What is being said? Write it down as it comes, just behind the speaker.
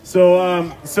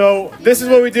So this is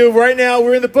what we do right now.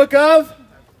 We're in the book of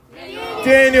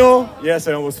Daniel. Yes,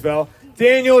 I almost fell.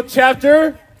 Daniel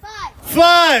chapter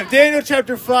 5. Daniel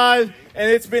chapter 5. And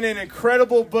it's been an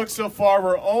incredible book so far.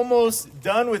 We're almost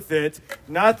done with it.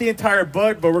 Not the entire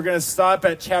book, but we're going to stop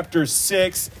at chapter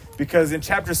 6. Because in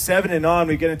chapter 7 and on,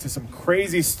 we get into some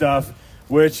crazy stuff.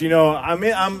 Which,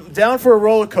 I'm down for a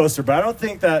roller coaster. But I don't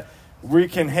think that we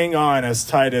can hang on as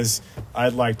tight as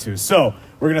I'd like to. So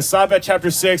we're going to stop at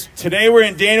chapter 6. Today we're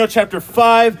in Daniel chapter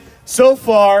 5. So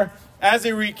far, as a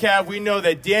recap, we know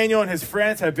that Daniel and his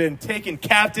friends have been taken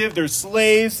captive. They're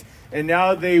slaves. And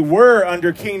now they were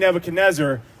under King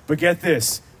Nebuchadnezzar. But get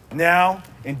this. Now,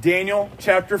 in Daniel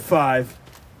chapter 5,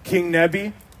 King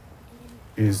Nebi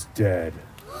is dead.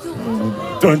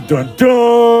 Dun, dun,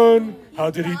 dun. How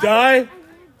did he die?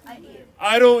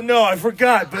 I don't know. I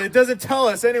forgot. But it doesn't tell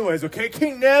us anyways, okay?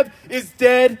 King Neb is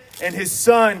dead, and his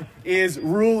son is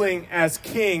ruling as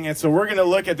king. And so we're going to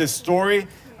look at this story.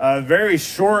 Very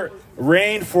short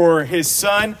reign for his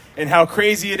son and how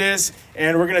crazy it is.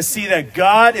 And we're going to see that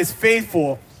God is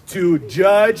faithful to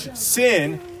judge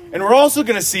sin. And we're also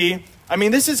going to see,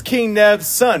 this is King Neb's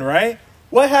son, right?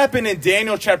 What happened in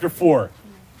Daniel chapter 4?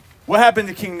 What happened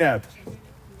to King Neb?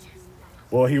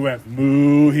 Well, he went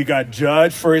moo. He got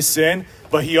judged for his sin.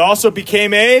 But he also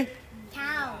became a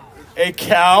cow. A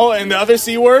cow. And the other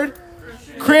C word?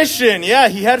 Christian. Yeah,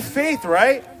 he had faith,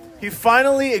 right? He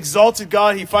finally exalted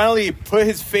God. He finally put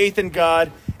his faith in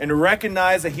God and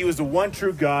recognized that he was the one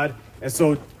true God. And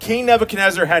so King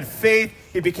Nebuchadnezzar had faith.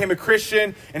 He became a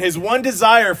Christian. And his one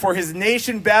desire for his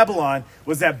nation Babylon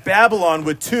was that Babylon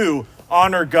would too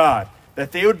honor God.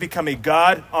 That they would become a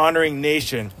God-honoring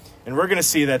nation. And we're going to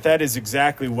see that that is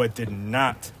exactly what did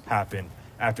not happen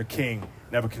after King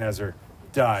Nebuchadnezzar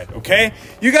died. Okay?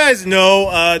 You guys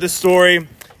know the story.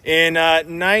 In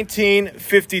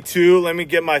 1952, let me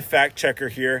get my fact checker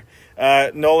here.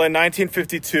 Nolan,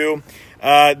 1952,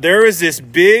 there was this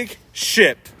big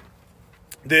ship,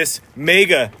 this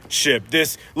mega ship,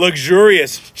 this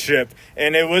luxurious ship.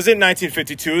 And it wasn't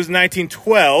 1952, it was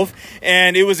 1912.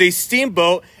 And it was a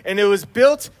steamboat, and it was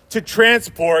built to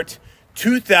transport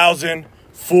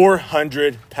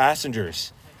 2,400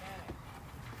 passengers.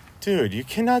 Dude, you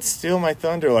cannot steal my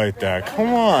thunder like that.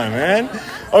 Come on, man.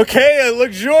 Okay, a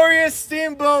luxurious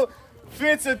steamboat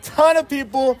fits a ton of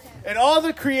people, and all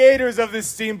the creators of this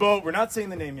steamboat, we're not saying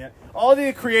the name yet, all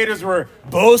the creators were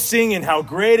boasting in how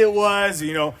great it was.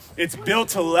 It's built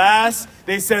to last.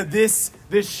 They said this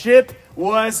ship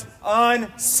was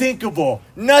unsinkable.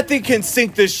 Nothing can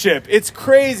sink this ship. It's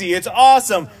crazy. It's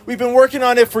awesome. We've been working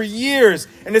on it for years,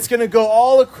 and it's going to go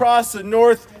all across the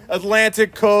North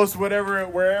Atlantic coast,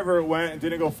 wherever it went. It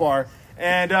didn't go far.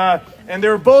 And they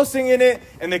were boasting in it,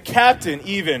 and the captain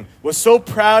even was so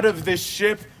proud of this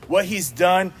ship, what he's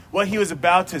done, what he was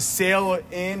about to sail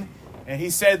in. And he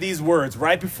said these words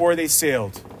right before they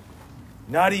sailed.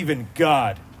 Not even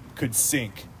God could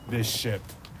sink this ship.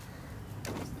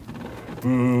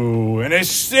 Boo. And it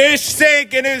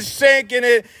sank, and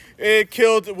it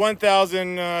killed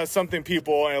 1,000 something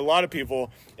people, and a lot of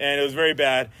people, and it was very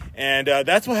bad. And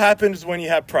that's what happens when you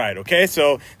have pride, okay?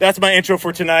 So that's my intro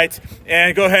for tonight.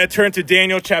 And go ahead, turn to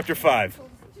Daniel chapter 5.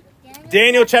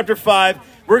 Daniel chapter 5,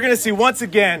 we're going to see once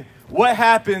again what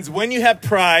happens when you have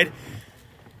pride.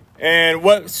 And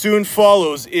what soon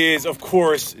follows is, of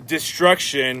course,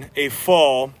 destruction, a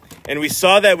fall. And we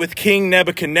saw that with King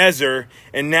Nebuchadnezzar.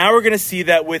 And now we're going to see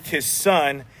that with his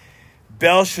son,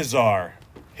 Belshazzar.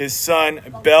 His son,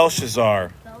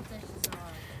 Belshazzar.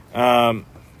 No,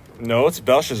 it's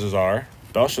Belshazzar.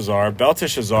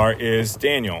 Belteshazzar is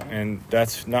Daniel. And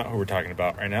that's not who we're talking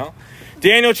about right now.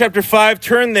 Daniel chapter 5,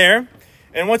 turn there.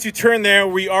 And once you turn there,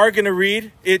 we are going to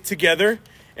read it together.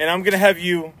 And I'm going to have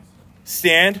you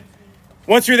stand.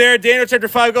 Once you're there, Daniel chapter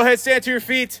 5, go ahead, stand to your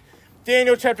feet.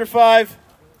 Daniel chapter 5.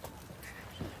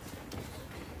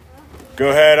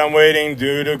 Go ahead, I'm waiting,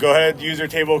 dude. Go ahead, use your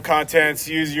table of contents,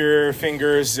 use your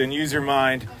fingers, and use your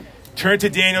mind. Turn to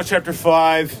Daniel chapter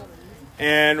 5,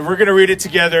 and we're going to read it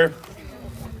together.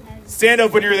 Stand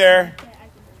up when you're there.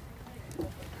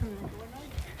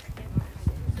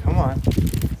 Come on.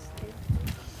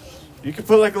 You can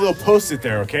put like a little post-it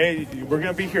there, okay? We're going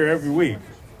to be here every week.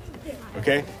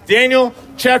 Okay? Daniel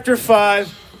chapter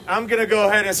 5. I'm going to go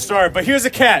ahead and start. But here's a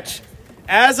catch.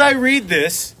 As I read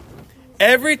this,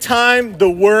 every time the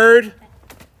word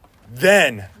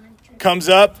then comes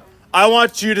up, I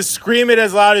want you to scream it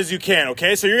as loud as you can,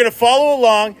 okay? So you're going to follow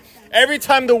along. Every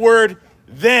time the word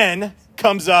then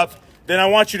comes up, then I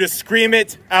want you to scream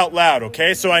it out loud,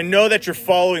 okay? So I know that you're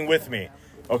following with me,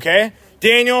 okay?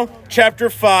 Daniel chapter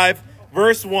 5,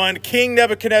 verse 1, King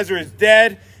Nebuchadnezzar is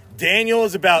dead. Daniel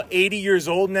is about 80 years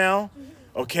old now.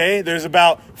 Okay, there's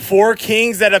about 4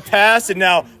 kings that have passed, and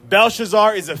now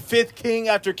Belshazzar is the 5th king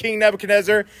after King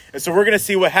Nebuchadnezzar. And so we're going to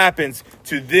see what happens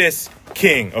to this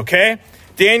king, okay?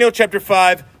 Daniel chapter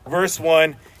 5, verse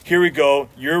 1. Here we go.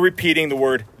 You're repeating the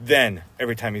word then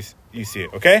every time you see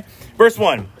it, okay? Verse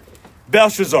 1.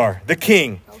 Belshazzar, the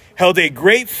king, held a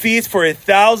great feast for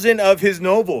 1,000 of his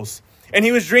nobles, and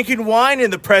he was drinking wine in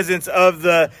the presence of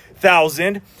the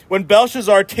 1,000. When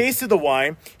Belshazzar tasted the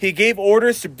wine, he gave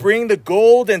orders to bring the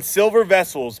gold and silver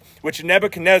vessels which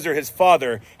Nebuchadnezzar his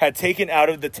father had taken out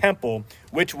of the temple,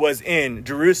 which was in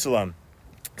Jerusalem,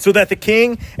 so that the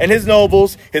king and his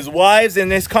nobles, his wives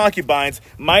and his concubines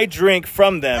might drink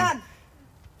from them.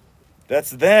 That's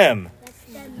them.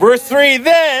 Verse 3,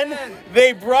 then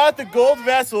they brought the gold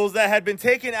vessels that had been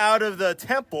taken out of the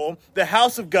temple, the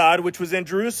house of God, which was in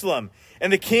Jerusalem.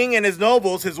 And the king and his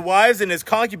nobles, his wives and his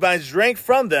concubines drank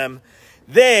from them.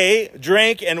 They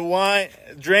drank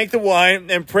the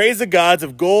wine and praised the gods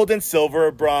of gold and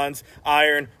silver, bronze,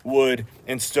 iron, wood,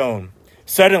 and stone.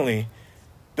 Suddenly,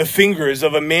 the fingers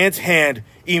of a man's hand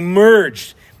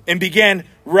emerged and began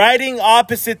writing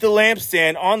opposite the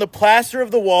lampstand on the plaster of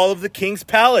the wall of the king's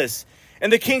palace.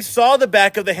 And the king saw the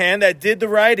back of the hand that did the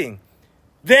writing.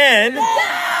 Then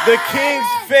the king's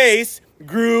face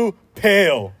grew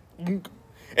pale,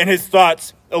 and his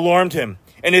thoughts alarmed him,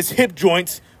 and his hip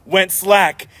joints went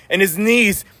slack, and his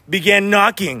knees began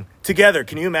knocking together.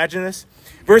 Can you imagine this?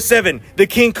 Verse 7, the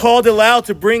king called aloud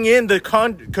to bring in the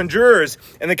conjurers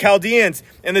and the Chaldeans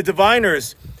and the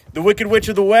diviners, the wicked witch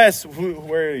of the west.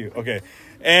 Where are you? Okay.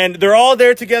 And they're all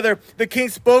there together. The king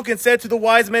spoke and said to the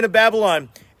wise men of Babylon,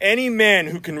 any man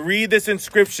who can read this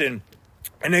inscription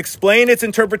and explain its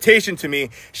interpretation to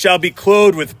me shall be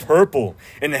clothed with purple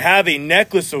and have a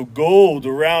necklace of gold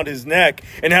around his neck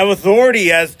and have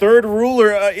authority as third ruler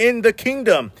in the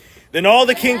kingdom. Then all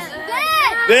the king's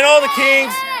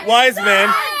wise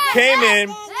men came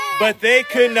in, but they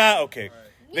could not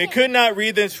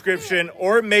read the inscription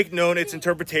or make known its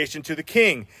interpretation to the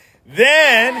king.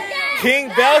 Then King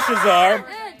Belshazzar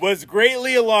was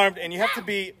greatly alarmed, and you have to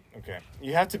be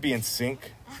in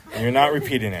sync, and you're not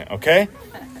repeating it, okay?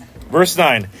 Verse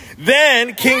 9.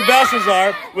 Then King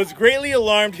Belshazzar was greatly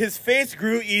alarmed. His face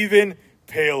grew even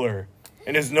paler,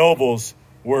 and his nobles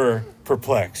were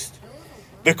perplexed.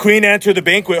 The queen entered the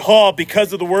banquet hall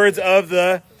because of the words of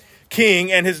the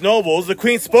king and his nobles. The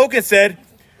queen spoke and said,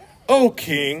 O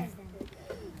king,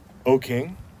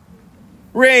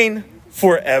 reign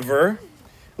forever.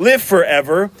 Live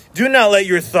forever. Do not let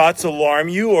your thoughts alarm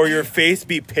you or your face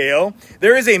be pale.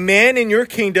 There is a man in your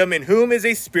kingdom in whom is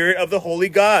a spirit of the holy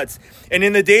gods. And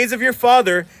in the days of your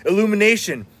father,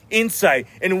 illumination, insight,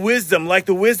 and wisdom like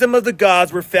the wisdom of the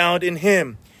gods were found in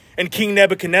him. And King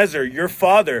Nebuchadnezzar, your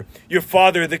father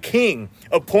the king,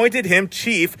 appointed him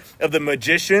chief of the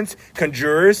magicians,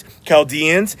 conjurers,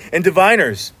 Chaldeans, and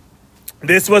diviners.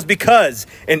 This was because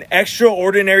an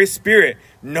extraordinary spirit,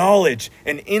 knowledge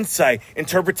and insight,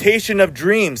 interpretation of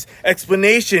dreams,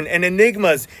 explanation and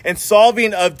enigmas, and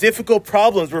solving of difficult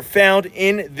problems were found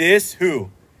in this who?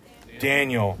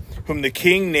 Daniel, whom the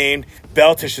king named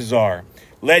Belteshazzar.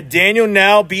 Let Daniel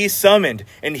now be summoned,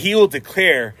 and he will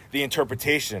declare the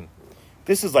interpretation.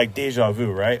 This is like deja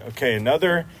vu, right? Okay,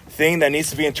 another thing that needs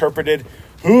to be interpreted.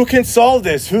 Who can solve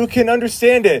this? Who can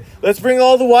understand it? Let's bring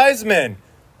all the wise men.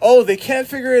 Oh, they can't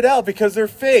figure it out because they're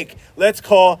fake. Let's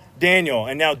call Daniel.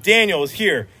 And now Daniel is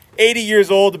here, 80 years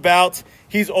old about.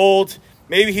 He's old.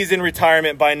 Maybe he's in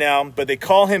retirement by now, but they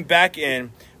call him back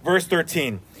in. Verse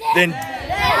 13. Then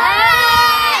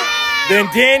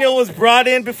Daniel was brought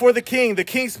in before the king. The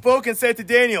king spoke and said to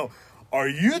Daniel, are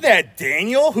you that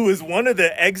Daniel who is one of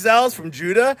the exiles from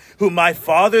Judah, whom my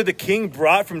father the king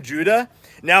brought from Judah?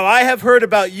 Now I have heard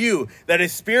about you, that a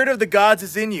spirit of the gods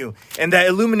is in you, and that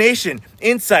illumination,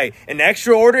 insight, and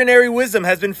extraordinary wisdom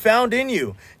has been found in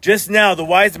you. Just now the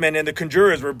wise men and the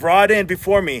conjurers were brought in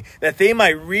before me, that they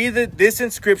might read this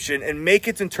inscription and make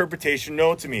its interpretation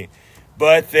known to me.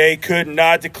 But they could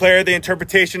not declare the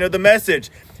interpretation of the message.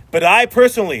 But I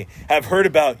personally have heard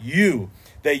about you,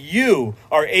 that you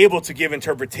are able to give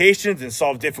interpretations and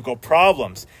solve difficult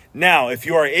problems. Now, if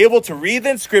you are able to read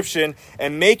the inscription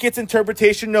and make its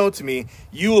interpretation known to me,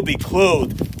 you will be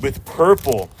clothed with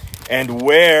purple and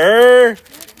wear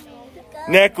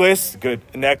necklace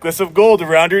of gold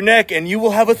around your neck, and you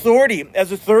will have authority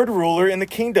as a third ruler in the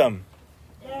kingdom.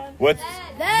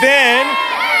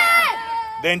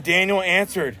 Then Daniel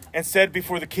answered and said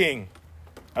before the king,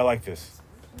 I like this,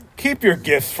 keep your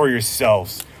gifts for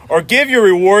yourselves, or give your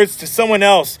rewards to someone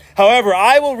else. However,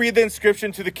 I will read the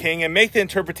inscription to the king and make the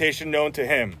interpretation known to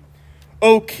him.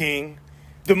 O king,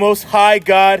 The Most High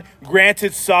God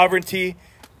granted sovereignty,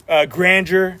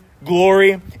 grandeur,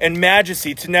 glory, and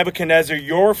majesty to Nebuchadnezzar,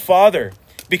 your father.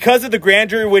 Because of the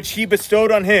grandeur which he bestowed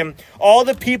on him, all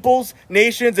the peoples,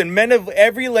 nations, and men of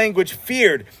every language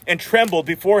feared and trembled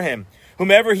before him.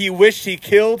 Whomever he wished he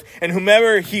killed, and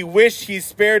whomever he wished he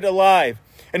spared alive.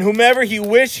 And whomever he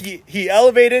wished he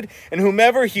elevated, and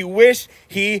whomever he wished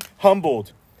he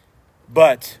humbled.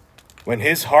 But when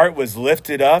his heart was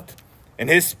lifted up, and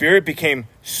his spirit became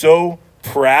so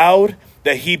proud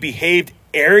that he behaved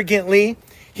arrogantly,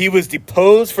 he was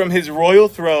deposed from his royal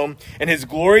throne, and his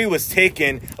glory was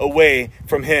taken away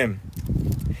from him.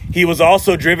 He was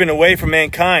also driven away from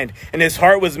mankind, and his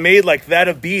heart was made like that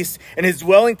of beasts, and his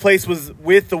dwelling place was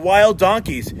with the wild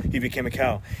donkeys. He became a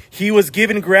cow. He was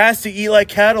given grass to eat like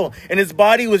cattle, and his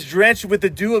body was drenched with the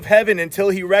dew of heaven until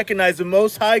he recognized the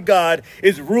Most High God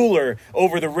is ruler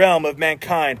over the realm of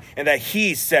mankind, and that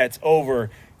he sets over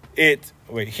it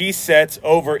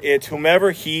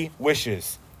whomever he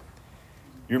wishes.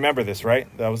 You remember this, right?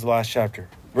 That was the last chapter.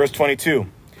 Verse 22.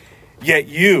 Yet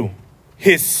you,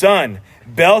 his son,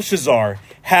 Belshazzar,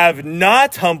 have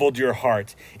not humbled your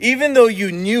heart, even though you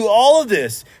knew all of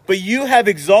this, but you have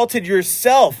exalted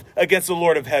yourself against the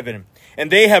Lord of heaven. And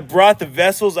they have brought the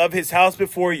vessels of his house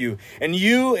before you. And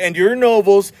you and your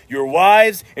nobles, your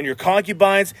wives, and your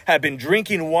concubines have been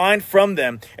drinking wine from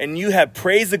them. And you have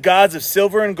praised the gods of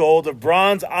silver and gold, of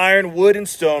bronze, iron, wood, and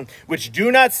stone, which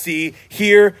do not see,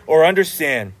 hear, or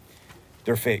understand.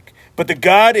 They're fake. But the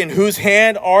God in whose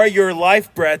hand are your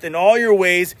life breath, and all your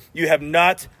ways you have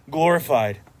not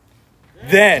glorified.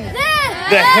 Then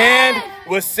the hand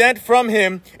was sent from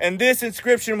him, and this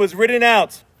inscription was written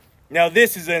out. Now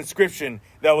this is the inscription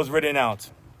that was written out.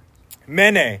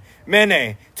 Mene,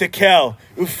 Mene, Tekel,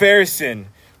 Upharsin,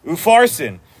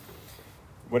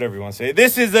 whatever you want to say.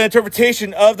 This is the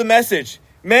interpretation of the message.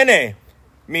 Mene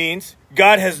means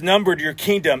God has numbered your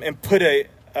kingdom and put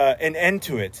an end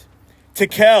to it.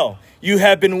 Tekel, you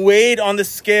have been weighed on the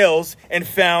scales and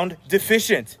found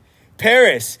deficient.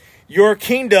 Paris, your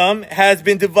kingdom has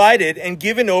been divided and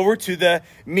given over to the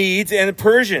Medes and the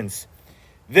Persians.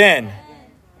 Then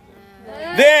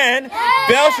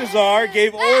Belshazzar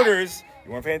gave orders,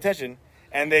 you weren't paying attention,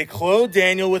 and they clothed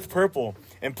Daniel with purple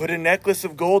and put a necklace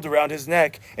of gold around his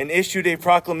neck and issued a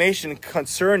proclamation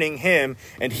concerning him,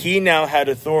 and he now had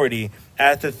authority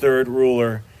as the third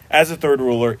ruler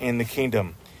in the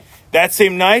kingdom. That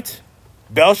same night,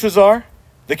 Belshazzar,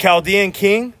 the Chaldean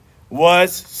king,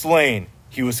 was slain.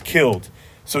 He was killed.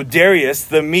 So Darius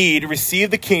the Mede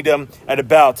received the kingdom at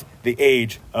about the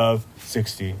age of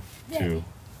 62.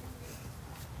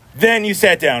 Then you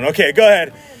sat down. Okay, go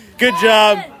ahead. Good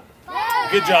job.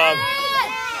 Good job.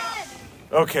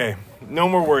 Okay, no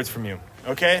more words from you.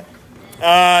 Okay?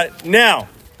 Now,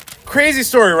 crazy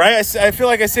story, right? I feel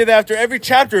like I say that after every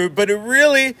chapter, but it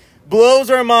really blows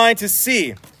our mind to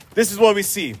see. This is what we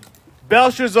see.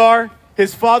 Belshazzar,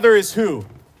 his father is who?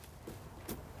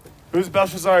 Who's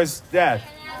Belshazzar's dad?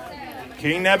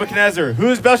 King Nebuchadnezzar.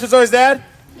 Who's Belshazzar's dad?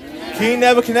 King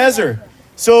Nebuchadnezzar.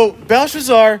 So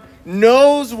Belshazzar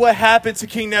knows what happened to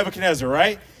King Nebuchadnezzar,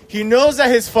 right? He knows that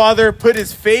his father put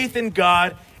his faith in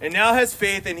God and now has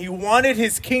faith, and he wanted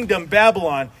his kingdom,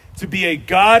 Babylon, to be a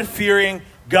God-fearing,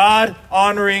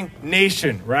 God-honoring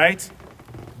nation, right?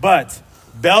 But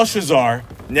Belshazzar,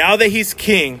 now that he's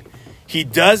king, he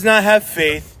does not have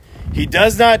faith. He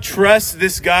does not trust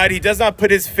this God. He does not put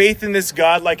his faith in this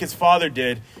God like his father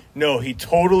did. No, he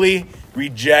totally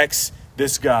rejects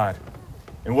this God.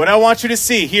 And what I want you to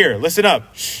see here, listen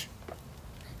up,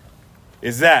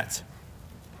 is that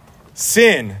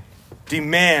sin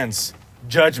demands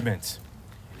judgment.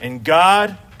 And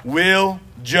God will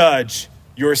judge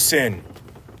your sin.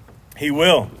 He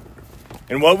will.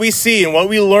 And what we see and what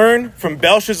we learn from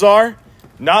Belshazzar,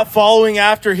 not following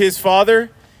after his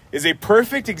father, is a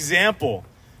perfect example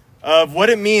of what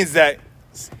it means that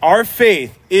our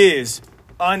faith is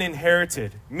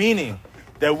uninherited. Meaning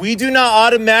that we do not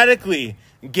automatically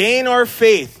gain our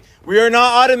faith. We are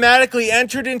not automatically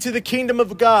entered into the kingdom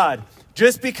of God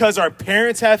just because our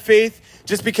parents have faith,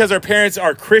 just because our parents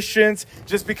are Christians,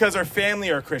 just because our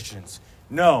family are Christians.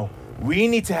 No, we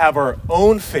need to have our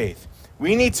own faith.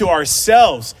 We need to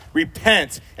ourselves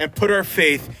repent and put our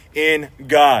faith in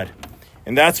God.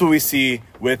 And that's what we see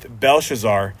with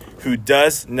Belshazzar, who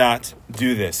does not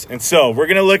do this. And so we're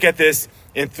going to look at this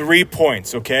in 3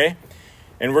 points, okay?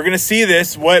 And we're going to see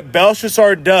this, what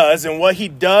Belshazzar does and what he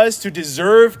does to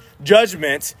deserve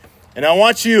judgment. And I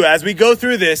want you, as we go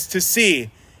through this, to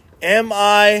see, am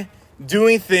I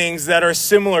doing things that are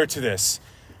similar to this?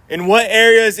 In what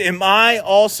areas am I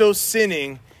also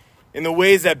sinning in the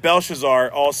ways that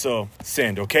Belshazzar also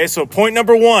sinned. Okay, so point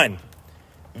number one,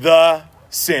 the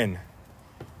sin.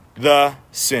 The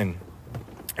sin.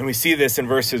 And we see this in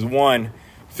verses 1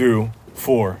 through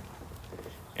 4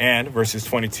 and verses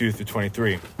 22 through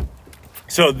 23.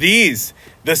 So the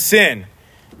sin,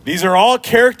 these are all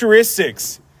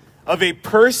characteristics of a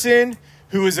person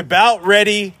who is about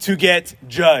ready to get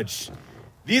judged.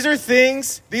 These are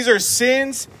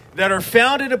sins that are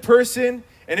found in a person,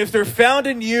 and if they're found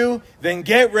in you, then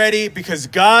get ready because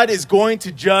God is going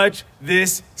to judge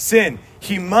this sin.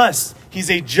 He must. He's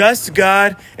a just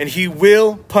God, and he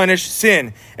will punish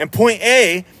sin. And point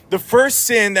A, the first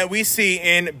sin that we see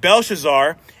in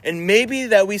Belshazzar, and maybe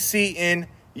that we see in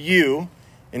you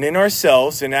and in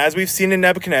ourselves, and as we've seen in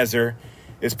Nebuchadnezzar,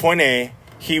 is point A,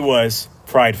 he was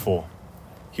prideful.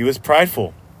 He was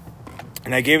prideful.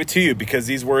 And I gave it to you because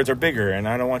these words are bigger, and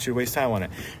I don't want you to waste time on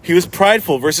it. He was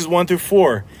prideful, verses 1 through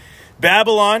 4.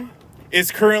 Babylon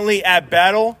is currently at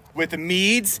battle with the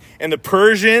Medes and the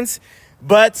Persians,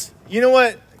 but you know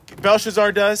what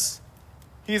Belshazzar does?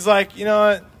 He's like, you know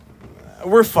what?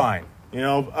 We're fine.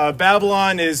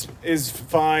 Babylon is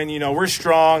fine. We're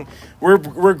strong.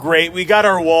 We're great. We got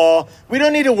our wall. We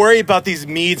don't need to worry about these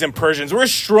Medes and Persians. We're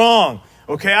strong.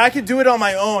 Okay, I can do it on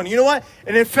my own. You know what?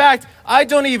 And in fact, I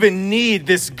don't even need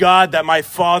this God that my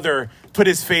father put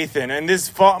his faith in and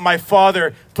my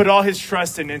father put all his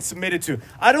trust in and submitted to.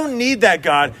 I don't need that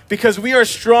God because we are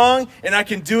strong and I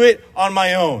can do it on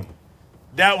my own.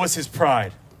 That was his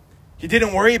pride. He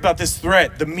didn't worry about this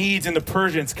threat, the Medes and the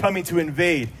Persians coming to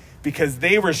invade, because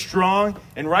they were strong,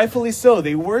 and rightfully so,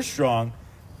 they were strong,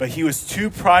 but he was too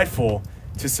prideful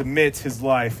to submit his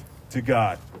life to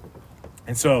God.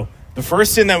 And so, the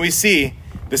first sin that we see,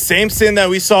 the same sin that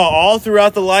we saw all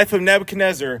throughout the life of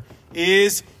Nebuchadnezzar,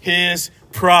 is his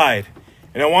pride.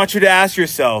 And I want you to ask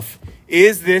yourself,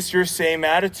 is this your same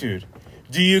attitude?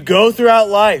 Do you go throughout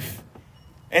life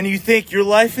and you think your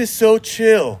life is so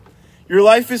chill? Your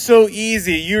life is so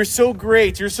easy. You're so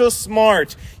great. You're so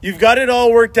smart. You've got it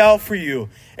all worked out for you.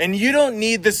 And you don't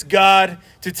need this God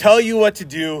to tell you what to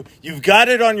do. You've got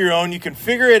it on your own. You can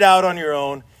figure it out on your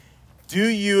own. Do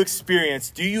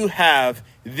you have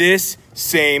this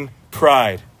same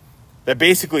pride that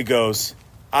basically goes,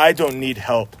 I don't need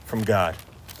help from God.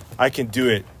 I can do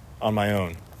it on my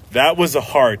own. That was the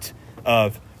heart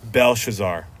of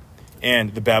Belshazzar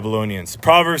and the Babylonians.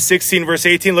 Proverbs 16, verse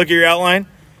 18, look at your outline.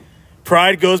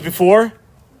 Pride goes before?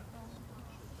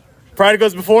 Pride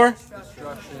goes before?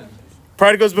 Destruction.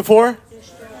 Pride goes before?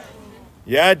 Destruction.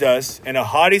 Yeah, it does. And a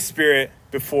haughty spirit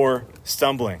before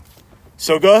stumbling.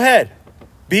 So go ahead.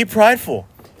 Be prideful.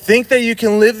 Think that you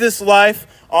can live this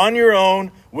life on your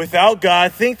own without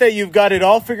God. Think that you've got it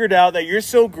all figured out, that you're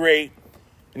so great.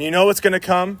 And you know what's going to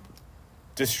come?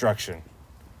 Destruction.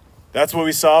 That's what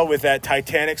we saw with that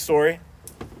Titanic story.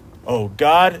 Oh,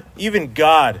 God, even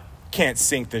God can't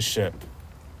sink this ship.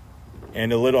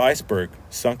 And a little iceberg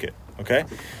sunk it. Okay?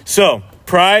 So,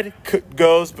 pride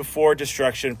goes before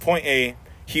destruction. Point A,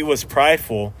 he was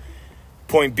prideful.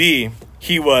 Point B,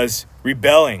 he was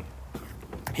rebelling.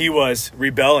 He was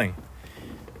rebelling.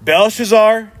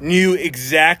 Belshazzar knew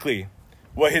exactly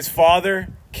what his father,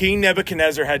 King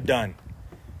Nebuchadnezzar, had done.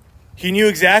 He knew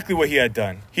exactly what he had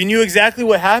done. He knew exactly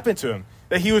what happened to him.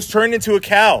 That he was turned into a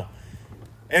cow.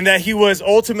 And that he was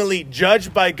ultimately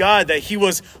judged by God. That he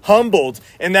was humbled.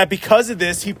 And that because of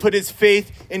this, he put his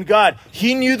faith in God.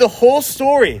 He knew the whole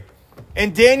story.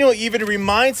 And Daniel even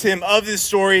reminds him of this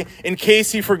story in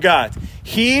case he forgot.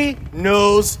 He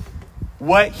knows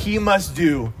what he must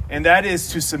do, and that is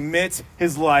to submit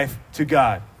his life to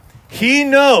God. He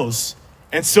knows,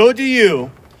 and so do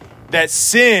you, that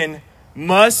sin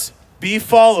must be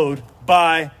followed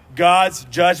by God's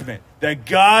judgment. That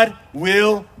God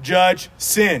will judge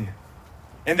sin.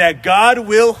 And that God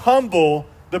will humble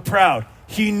the proud.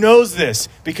 He knows this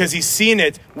because he's seen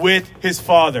it with his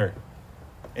father.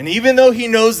 And even though he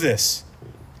knows this,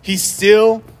 he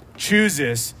still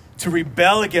chooses to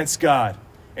rebel against God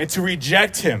and to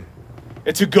reject him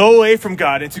and to go away from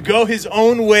God and to go his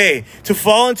own way, to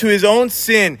fall into his own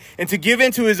sin and to give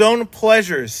into his own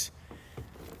pleasures.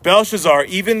 Belshazzar,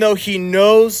 even though he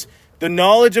knows the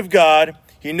knowledge of God,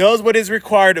 he knows what is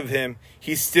required of him,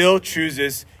 he still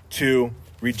chooses to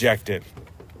reject it.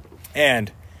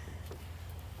 And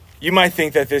you might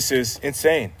think that this is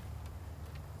insane.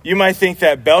 You might think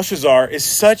that Belshazzar is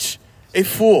such a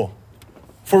fool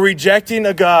for rejecting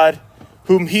a God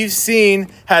whom he's seen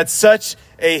had such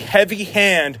a heavy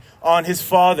hand on his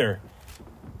father.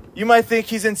 You might think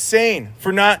he's insane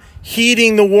for not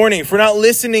heeding the warning, for not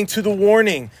listening to the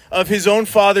warning of his own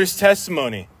father's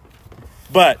testimony.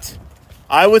 But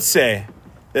I would say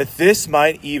that this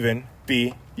might even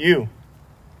be you.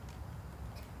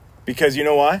 Because you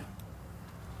know why?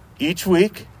 Each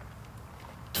week,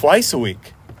 twice a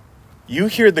week, you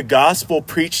hear the gospel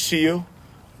preached to you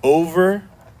over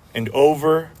and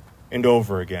over and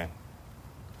over again.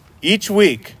 Each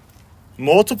week,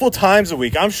 multiple times a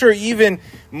week. I'm sure even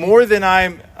more than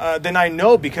I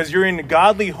know, because you're in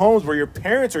godly homes where your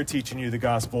parents are teaching you the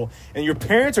gospel and your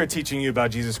parents are teaching you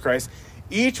about Jesus Christ.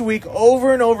 Each week,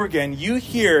 over and over again, you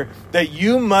hear that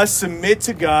you must submit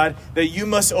to God, that you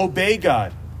must obey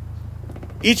God.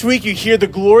 Each week you hear the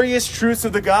glorious truths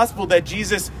of the gospel, that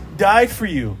Jesus died for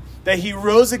you, that he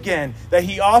rose again, that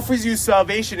he offers you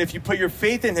salvation if you put your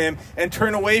faith in him and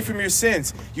turn away from your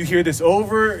sins. You hear this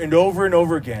over and over and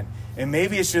over again. And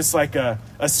maybe it's just like a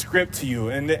script to you.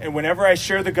 And whenever I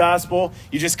share the gospel,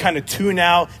 you just kind of tune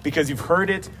out because you've heard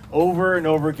it over and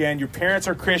over again. Your parents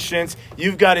are Christians.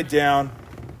 You've got it down.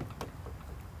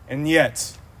 And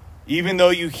yet, even though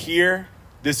you hear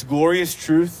this glorious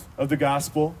truth of the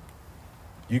gospel,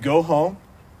 you go home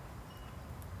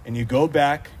and you go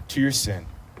back to your sin.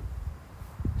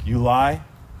 You lie,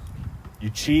 you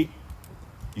cheat,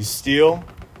 you steal,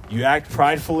 you act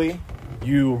pridefully,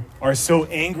 you are so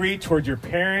angry toward your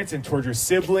parents and toward your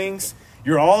siblings.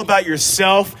 You're all about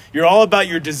yourself. You're all about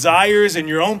your desires and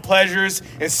your own pleasures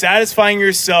and satisfying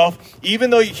yourself, even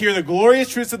though you hear the glorious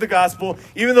truths of the gospel,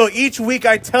 even though each week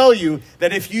I tell you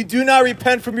that if you do not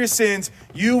repent from your sins,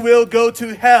 you will go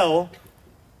to hell.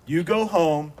 You go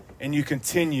home and you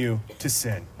continue to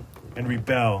sin and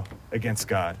rebel against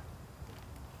God.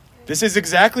 This is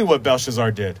exactly what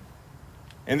Belshazzar did.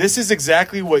 And this is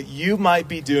exactly what you might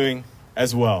be doing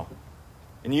as well.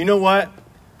 And you know what?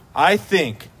 I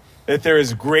think that there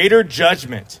is greater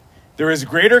judgment, there is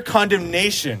greater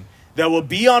condemnation that will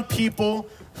be on people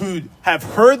who have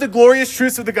heard the glorious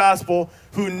truths of the gospel,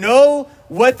 who know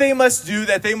what they must do,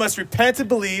 that they must repent and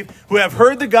believe, who have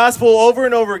heard the gospel over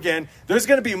and over again. There's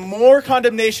going to be more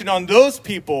condemnation on those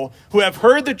people who have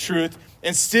heard the truth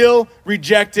and still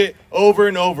reject it over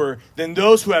and over than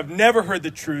those who have never heard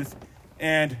the truth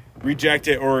and reject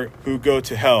it or who go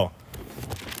to hell.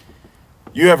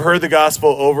 You have heard the gospel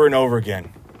over and over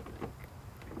again.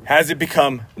 Has it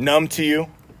become numb to you?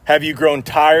 Have you grown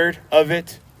tired of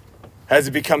it? Has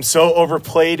it become so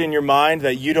overplayed in your mind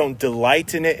that you don't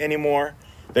delight in it anymore?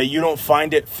 That you don't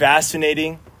find it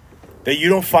fascinating? That you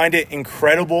don't find it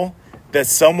incredible that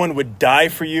someone would die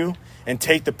for you and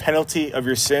take the penalty of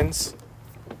your sins?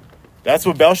 That's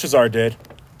what Belshazzar did.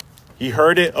 He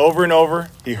heard it over and over.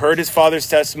 He heard his father's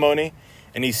testimony,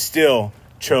 and he still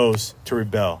chose to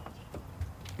rebel.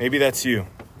 Maybe that's you.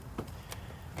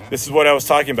 This is what I was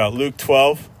talking about. Luke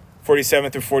 12,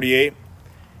 47 through 48.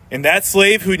 And that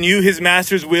slave who knew his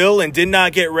master's will and did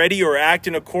not get ready or act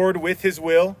in accord with his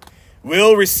will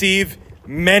receive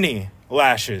many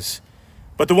lashes.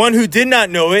 But the one who did not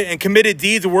know it and committed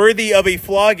deeds worthy of a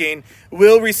flogging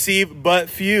will receive but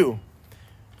few.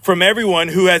 From everyone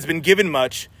who has been given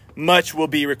much, much will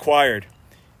be required.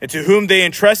 And to whom they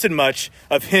entrusted much,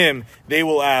 of him they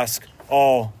will ask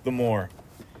all the more.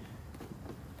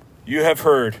 You have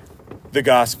heard the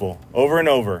gospel over and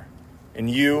over, and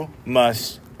you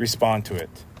must respond to it.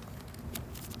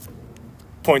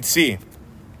 Point C.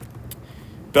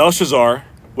 Belshazzar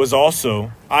was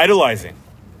also idolizing.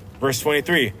 Verse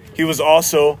 23. He was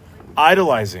also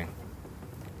idolizing.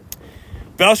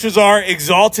 Belshazzar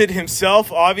exalted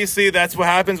himself. Obviously, that's what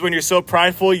happens when you're so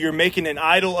prideful. You're making an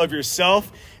idol of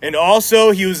yourself. And also,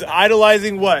 he was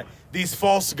idolizing what? These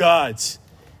false gods.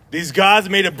 These gods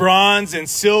made of bronze and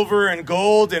silver and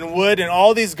gold and wood and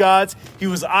all these gods. He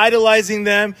was idolizing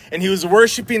them and he was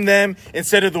worshiping them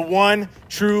instead of the one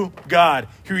true God.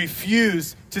 He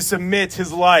refused to submit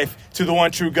his life to the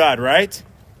one true God, right?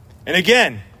 And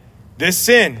again, this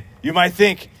sin, you might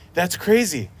think, that's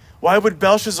crazy. Why would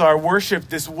Belshazzar worship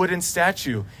this wooden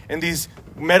statue and these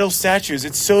metal statues?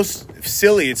 It's so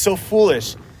silly. It's so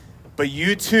foolish. But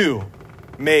you too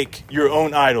make your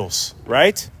own idols,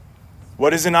 right?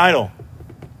 What is an idol?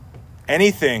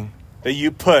 Anything that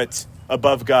you put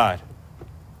above God.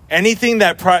 Anything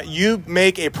that you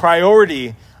make a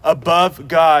priority above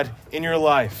God in your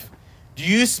life. Do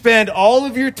you spend all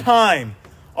of your time,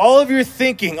 all of your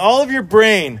thinking, all of your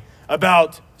brain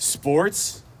about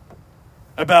sports,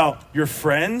 about your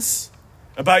friends,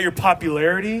 about your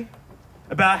popularity,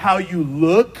 about how you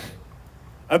look,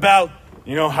 about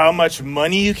how much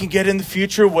money you can get in the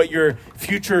future, what your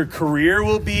future career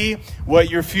will be, what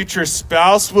your future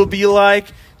spouse will be like?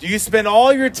 Do you spend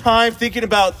all your time thinking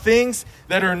about things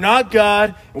that are not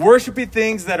God, worshiping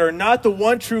things that are not the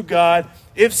one true God?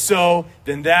 If so,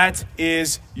 then that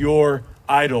is your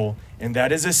idol, and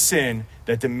that is a sin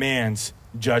that demands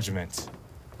judgment,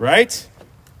 right?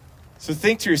 So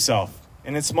think to yourself,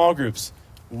 and in small groups,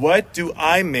 what do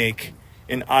I make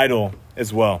an idol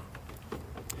as well?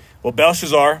 Well,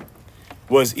 Belshazzar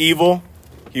was evil.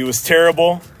 He was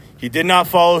terrible. He did not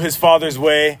follow his father's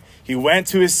way. He went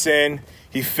to his sin.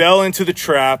 He fell into the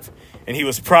trap, and he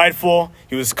was prideful.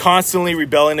 He was constantly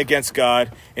rebelling against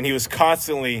God, and he was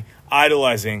constantly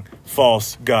idolizing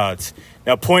false gods.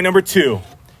 Now, point number 2,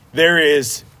 there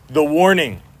is the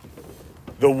warning.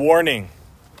 The warning.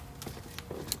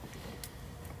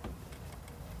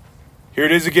 Here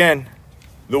it is again.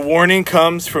 The warning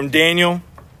comes from Daniel.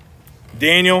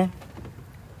 Daniel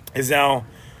is now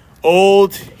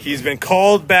old. He's been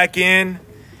called back in.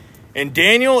 And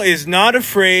Daniel is not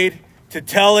afraid to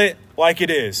tell it like it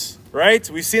is, right?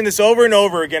 We've seen this over and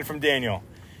over again from Daniel.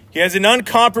 He has an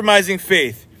uncompromising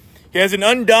faith. He has an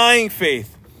undying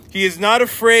faith. He is not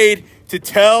afraid to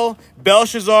tell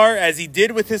Belshazzar, as he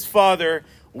did with his father,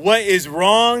 what is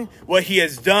wrong, what he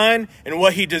has done, and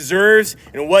what he deserves,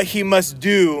 and what he must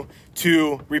do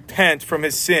to repent from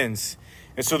his sins.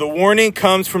 And so the warning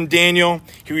comes from Daniel.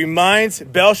 He reminds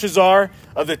Belshazzar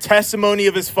of the testimony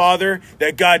of his father,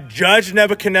 that God judged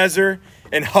Nebuchadnezzar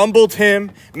and humbled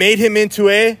him, made him into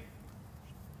a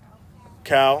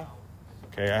cow.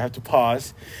 Okay, I have to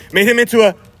pause. Made him into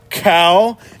a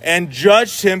cow and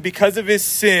judged him because of his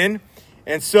sin.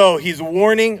 And so he's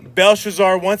warning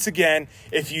Belshazzar once again,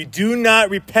 if you do not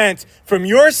repent from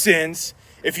your sins,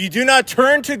 if you do not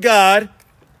turn to God,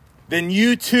 then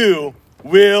you too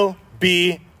will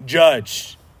be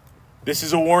judged. This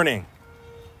is a warning.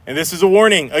 And this is a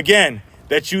warning, again,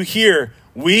 that you hear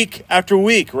week after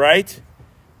week, right?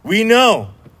 We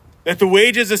know that the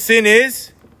wages of sin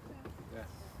is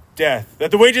death. That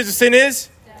the wages of sin is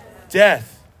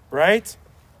death, right?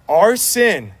 Our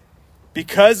sin,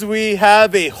 because we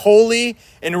have a holy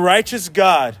and righteous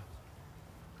God,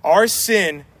 our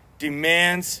sin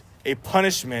demands a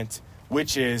punishment,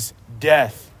 which is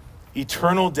death,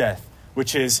 eternal death,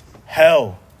 which is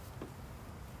hell.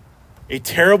 A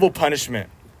terrible punishment,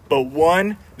 but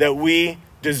one that we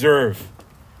deserve.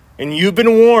 And you've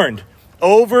been warned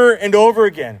over and over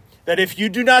again that if you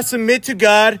do not submit to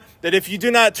God, that if you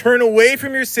do not turn away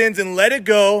from your sins and let it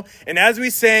go, and as we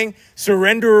sang,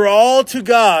 surrender all to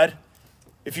God,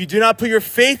 if you do not put your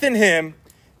faith in him,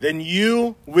 then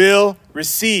you will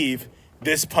receive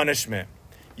this punishment.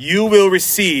 You will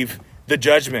receive the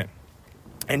judgment.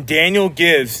 And Daniel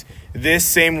gives this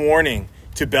same warning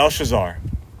to Belshazzar.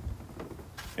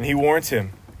 And he warns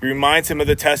him. He reminds him of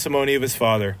the testimony of his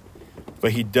father.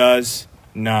 But he does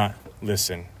not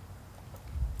listen.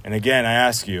 And again, I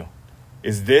ask you,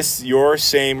 is this your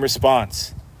same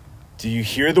response? Do you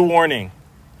hear the warning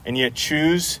and yet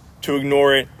choose to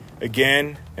ignore it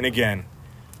again and again?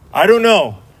 I don't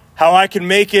know how I can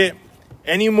make it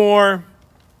any more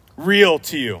real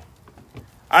to you.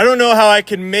 I don't know how I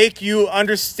can make you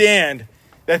understand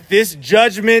that this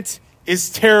judgment is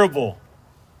terrible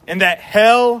and that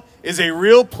hell is a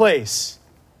real place.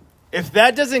 If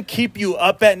that doesn't keep you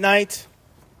up at night,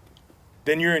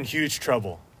 then you're in huge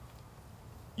trouble.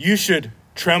 You should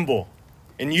tremble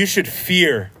and you should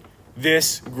fear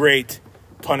this great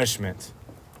punishment.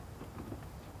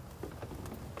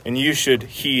 And you should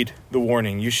heed the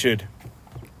warning. You should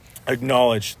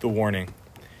acknowledge the warning.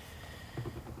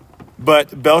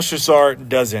 But Belshazzar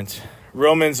doesn't.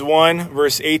 Romans 1,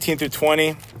 verse 18 through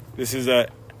 20. This is an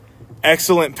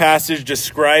excellent passage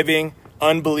describing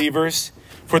unbelievers.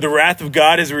 For the wrath of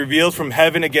God is revealed from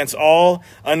heaven against all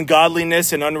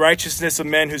ungodliness and unrighteousness of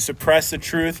men who suppress the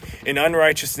truth in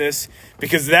unrighteousness,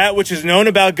 because that which is known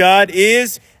about God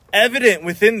is evident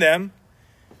within them,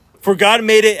 for God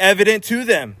made it evident to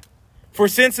them. For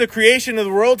since the creation of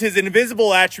the world, his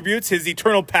invisible attributes, his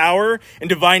eternal power and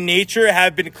divine nature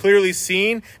have been clearly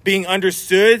seen, being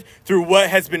understood through what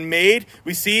has been made.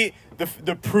 We see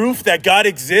the proof that God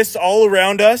exists all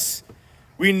around us.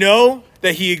 We know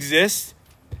that he exists.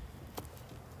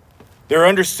 They're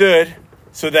understood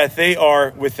so that they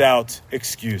are without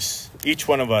excuse. Each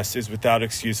one of us is without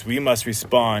excuse. We must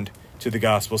respond to the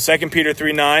gospel. 2 Peter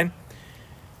 3:9.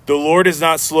 The Lord is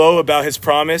not slow about his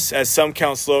promise, as some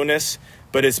count slowness,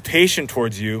 but is patient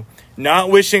towards you, not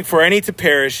wishing for any to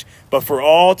perish, but for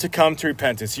all to come to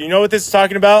repentance. You know what this is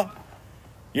talking about?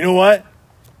 You know what?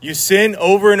 You sin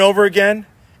over and over again,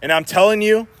 and I'm telling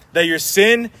you that your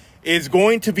sin is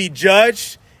going to be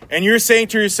judged, and you're saying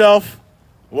to yourself,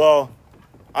 well,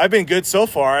 I've been good so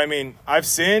far. I mean, I've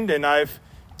sinned, and I've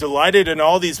delighted in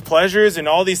all these pleasures and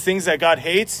all these things that God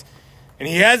hates, and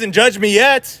he hasn't judged me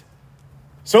yet.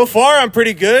 So far, I'm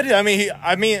pretty good. I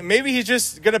mean, maybe he's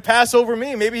just going to pass over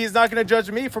me. Maybe he's not going to judge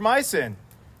me for my sin.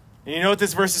 And you know what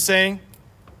this verse is saying?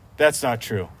 That's not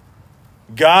true.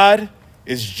 God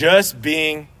is just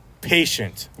being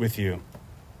patient with you.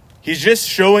 He's just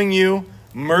showing you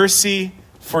mercy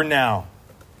for now.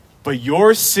 But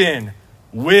your sin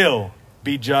will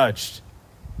be judged.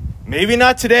 Maybe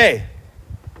not today.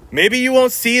 Maybe you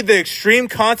won't see the extreme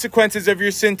consequences of your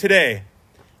sin today.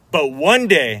 But one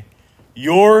day,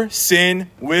 your sin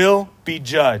will be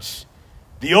judged.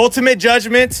 The ultimate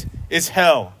judgment is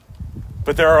hell.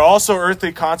 But there are also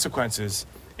earthly consequences.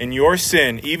 And your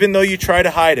sin, even though you try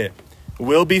to hide it,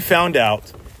 will be found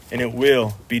out and it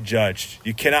will be judged.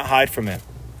 You cannot hide from it.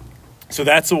 So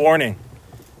that's the warning.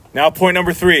 Now point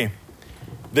number 3,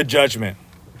 the judgment.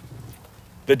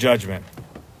 The judgment.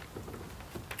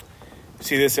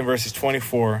 See this in verses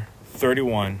 24,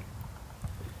 31.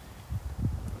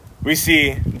 We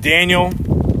see Daniel,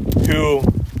 who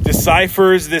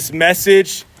deciphers this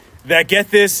message that, get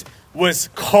this, was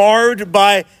carved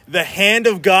by the hand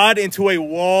of God into a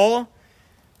wall.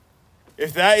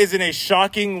 If that isn't a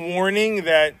shocking warning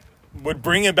that would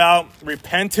bring about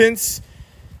repentance,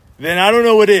 then I don't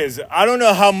know what is. I don't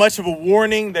know how much of a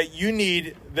warning that you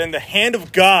need than the hand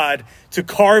of God to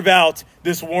carve out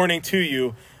this warning to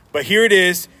you. But here it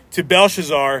is to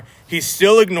Belshazzar. He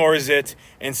still ignores it,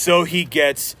 and so he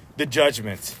gets the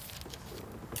judgment.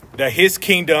 That his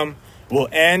kingdom will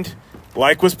end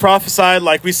like was prophesied,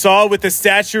 like we saw with the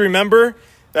statue, remember?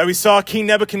 That we saw King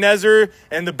Nebuchadnezzar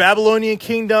and the Babylonian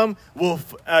kingdom will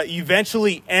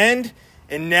eventually end.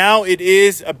 And now it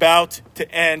is about to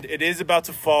end. It is about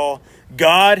to fall.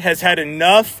 God has had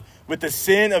enough with the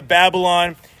sin of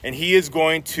Babylon, and he is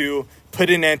going to put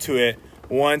an end to it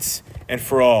once and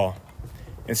for all.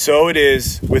 And so it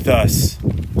is with us.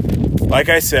 Like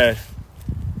I said,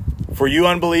 for you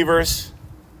unbelievers,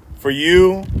 for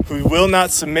you who will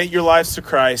not submit your lives to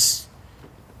Christ,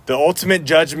 the ultimate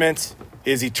judgment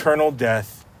is eternal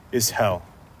death, is hell.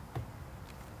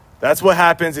 That's what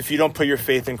happens if you don't put your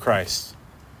faith in Christ.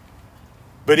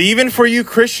 But even for you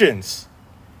Christians,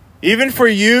 even for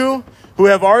you who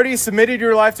have already submitted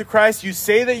your life to Christ, you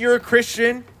say that you're a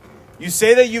Christian, you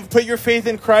say that you've put your faith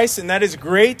in Christ, and that is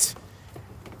great.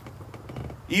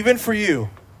 Even for you,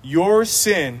 your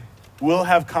sin will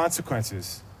have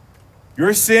consequences.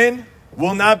 Your sin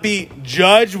will not be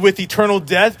judged with eternal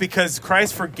death because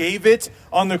Christ forgave it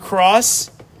on the cross,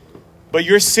 but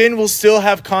your sin will still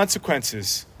have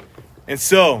consequences. And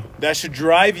so that should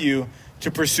drive you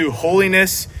to pursue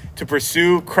holiness, to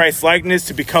pursue Christ-likeness,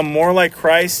 to become more like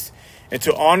Christ, and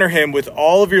to honor him with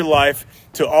all of your life,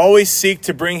 to always seek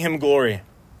to bring him glory.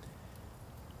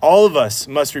 All of us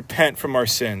must repent from our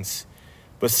sins,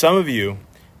 but some of you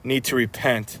need to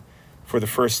repent for the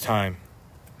first time.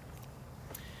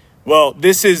 Well,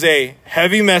 this is a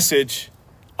heavy message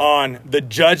on the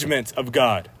judgment of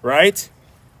God, right?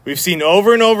 We've seen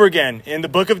over and over again in the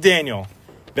book of Daniel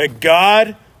that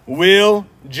God will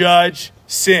judge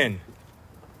sin.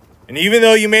 And even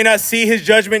though you may not see his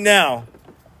judgment now,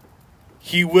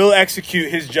 he will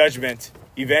execute his judgment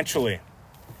eventually.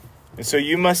 And so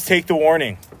you must take the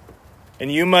warning,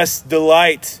 and you must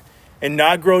delight and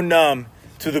not grow numb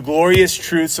to the glorious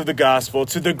truths of the gospel,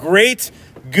 to the great,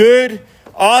 good,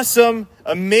 awesome,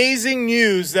 amazing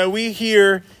news that we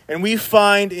hear and we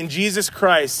find in Jesus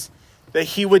Christ, that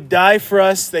he would die for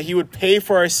us, that he would pay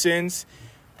for our sins,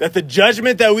 that the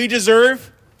judgment that we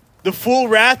deserve, the full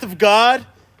wrath of God,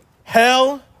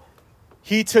 hell,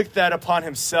 he took that upon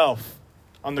himself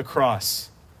on the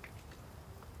cross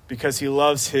because he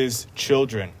loves his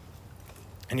children.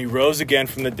 And he rose again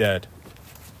from the dead.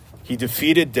 He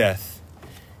defeated death.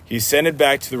 He ascended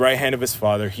back to the right hand of his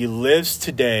Father. He lives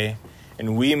today,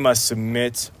 and we must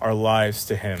submit our lives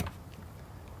to him.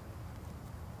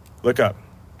 Look up.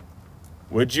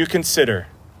 Would you consider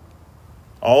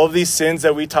all of these sins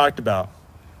that we talked about,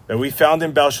 that we found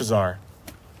in Belshazzar?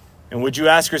 And would you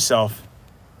ask yourself,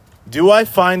 do I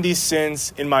find these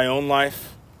sins in my own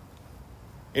life?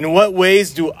 In what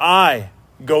ways do I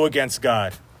go against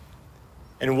God?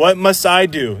 And what must I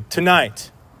do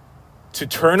tonight to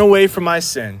turn away from my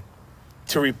sin,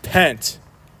 to repent,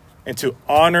 and to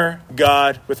honor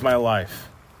God with my life?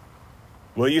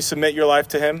 Will you submit your life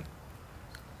to him,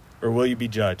 or will you be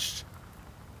judged?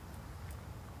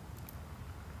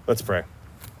 Let's pray.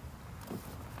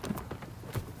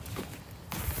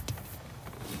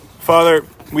 Father,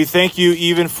 we thank you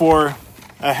even for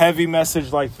a heavy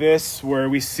message like this, where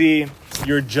we see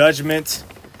your judgment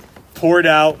poured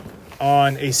out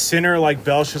on a sinner like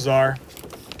Belshazzar.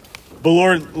 But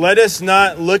Lord, let us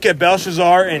not look at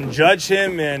Belshazzar and judge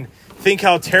him and think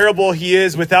how terrible he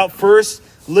is without first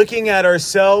looking at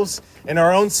ourselves and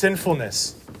our own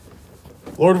sinfulness.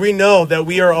 Lord, we know that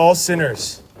we are all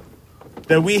sinners,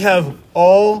 that we have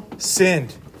all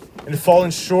sinned and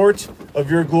fallen short of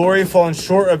your glory, fallen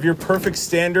short of your perfect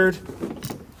standard,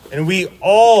 and we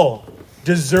all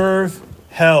deserve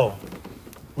hell.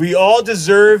 We all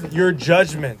deserve your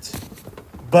judgment,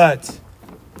 but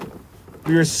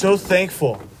we are so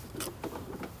thankful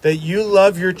that you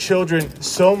love your children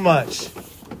so much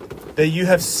that you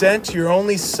have sent your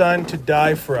only Son to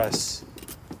die for us,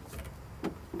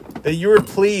 that you were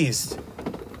pleased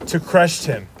to crush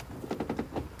him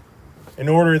in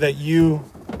order that you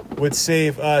would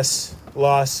save us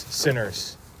lost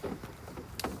sinners.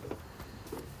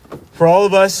 For all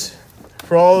of us,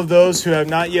 for all of those who have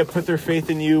not yet put their faith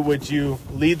in you, would you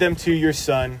lead them to your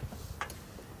Son?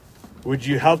 Would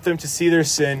you help them to see their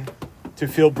sin, to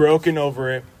feel broken over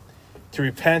it, to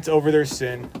repent over their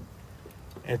sin,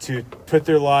 and to put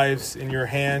their lives in your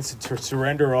hands, and to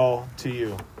surrender all to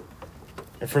you?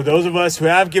 And for those of us who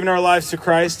have given our lives to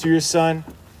Christ, to your Son,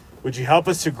 would you help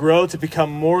us to grow, to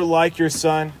become more like your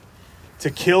Son, to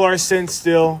kill our sin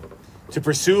still, to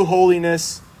pursue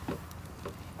holiness,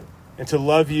 and to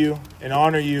love you and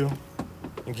honor you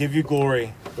and give you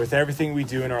glory with everything we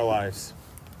do in our lives.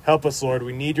 Help us, Lord.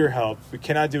 We need your help. We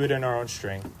cannot do it in our own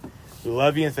strength. We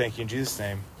love you and thank you. In Jesus'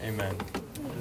 name, amen.